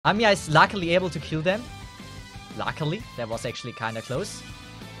Amiya is luckily able to kill them. Luckily, that was actually kind of close.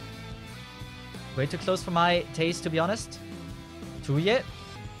 Way too close for my taste, to be honest. Tuye.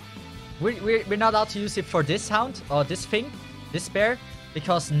 We're not allowed to use it for this hound, or this thing, this bear,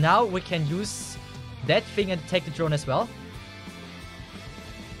 because now we can use that thing and take the drone as well.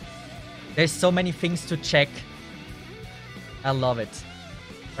 There's so many things to check. I love it.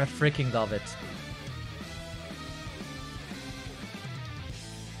 I freaking love it.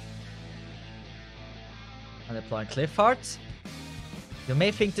 I'm deploying Cliff Heart. You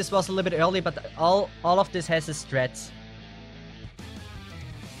may think this was a little bit early, but all of this has a strat.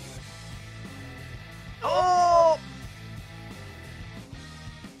 Oh!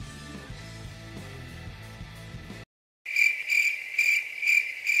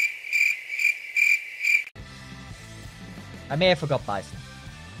 I may have forgot Bison.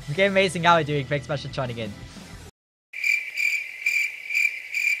 Okay, amazing. How are you doing? Thanks so much for joining in.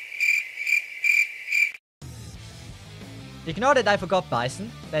 Ignore that I forgot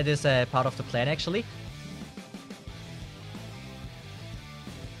Bison. That is a part of the plan, actually.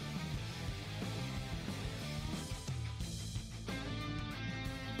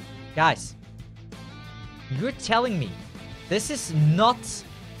 Guys, you're telling me this is not...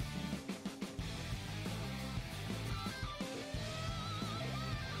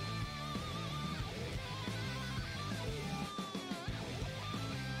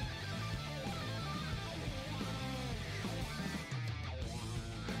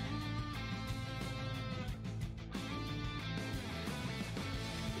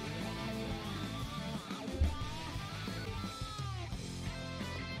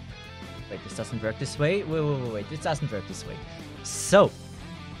 Wait, this doesn't work this way. Wait, this doesn't work this way. So.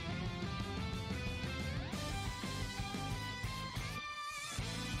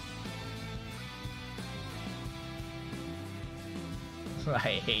 I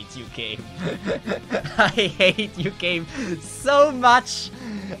hate you, game. I hate you, game, so much.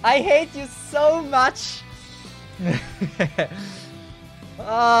 I hate you so much.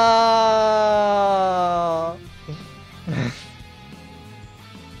 Oh.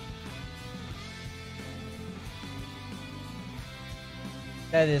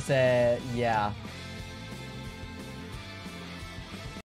 That is yeah.